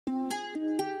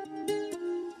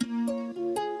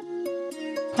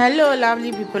Hello,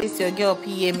 lovely people. It's your girl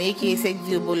PM, aka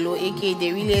Sexy Obolo, aka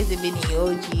the realest been in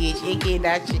your OGH, aka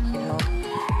that chick,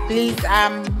 Please,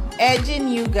 I'm urging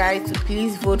you guys to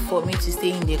please vote for me to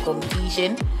stay in the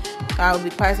competition. I'll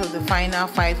be part of the final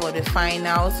five or the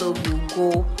final, so we'll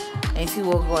go and see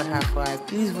what God has for us.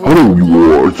 Please vote. Hello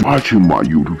viewers, watching my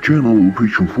YouTube channel,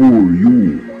 preaching for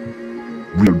you.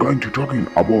 We are going to talking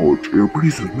about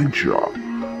Princess Mensa.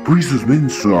 Princess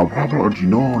Mensa, popularly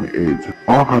known as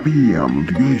RPM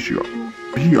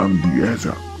PM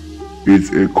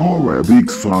is a Korean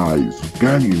big-size,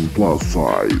 Ghanaian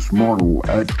plus-size model,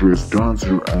 actress,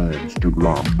 dancer, and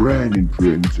Instagram brand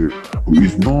influencer who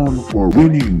is known for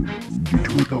winning the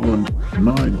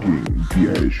 2019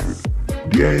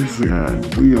 The Asian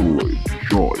reality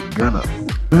show in Ghana.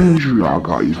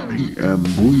 Mensa is PM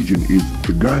region is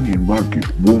a Ghanaian market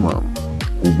woman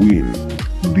who win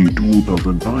the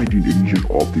 2019 edition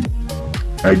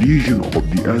of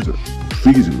the Answer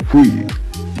Season 3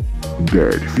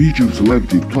 that features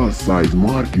selected plus-size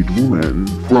market women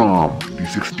from the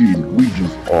 16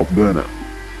 regions of Ghana.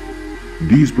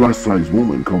 These plus-size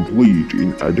women compete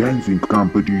in a dancing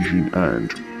competition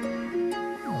and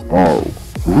are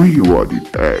rewarded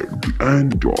at the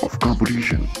end of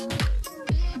competition.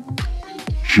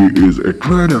 She is a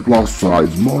trained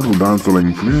plus-size model, dancer,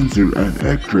 influencer, and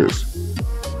actress.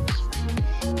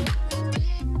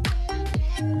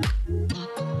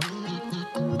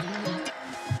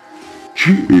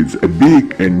 She is a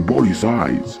big and body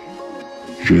size.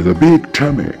 She has a big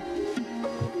tummy.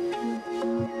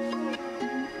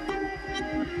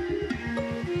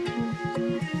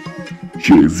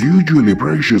 She is usually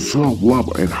precious self-love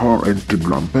on her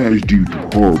Instagram page due to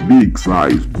her big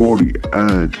size body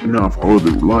and enough other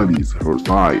ladies her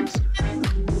size.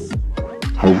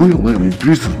 Her real name is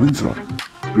Princess Mensa.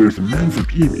 Princess Mensa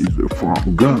PM is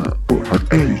from Ghana. Her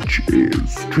age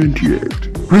is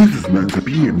 28. Princess Mensa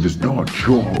PM does not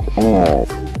show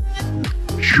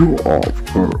off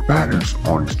her patterns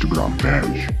on Instagram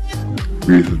page.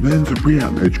 Princess Mensa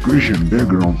PM education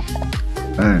background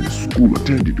and school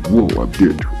attended will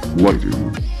update later.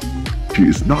 She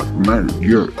is not married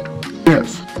yet.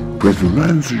 Yes, Princess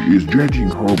Mensa is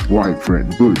dating her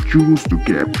boyfriend but chose to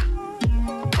keep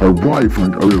her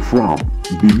boyfriend away from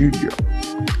the media.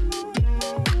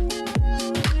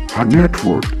 Her net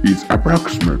worth is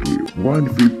approximately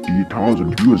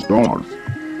 $150,000.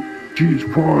 These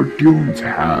fortunes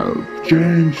have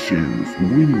changed since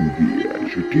winning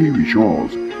the TV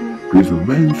shows. Princess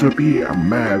Mensa PM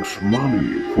makes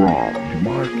money from the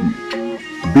market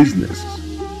business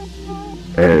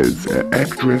as an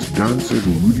actress, dancer,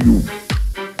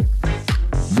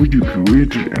 video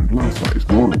creator, and plus-size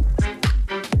model,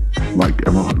 like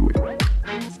a modeling.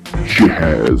 She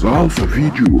has also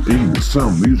featured in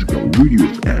some musical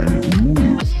videos and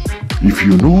movies. If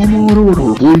you know more about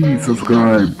her, please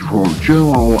subscribe to her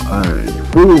channel and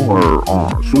follow her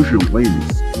on social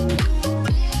links.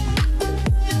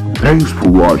 Thanks for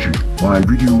watching my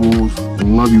videos.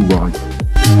 Love you, bye.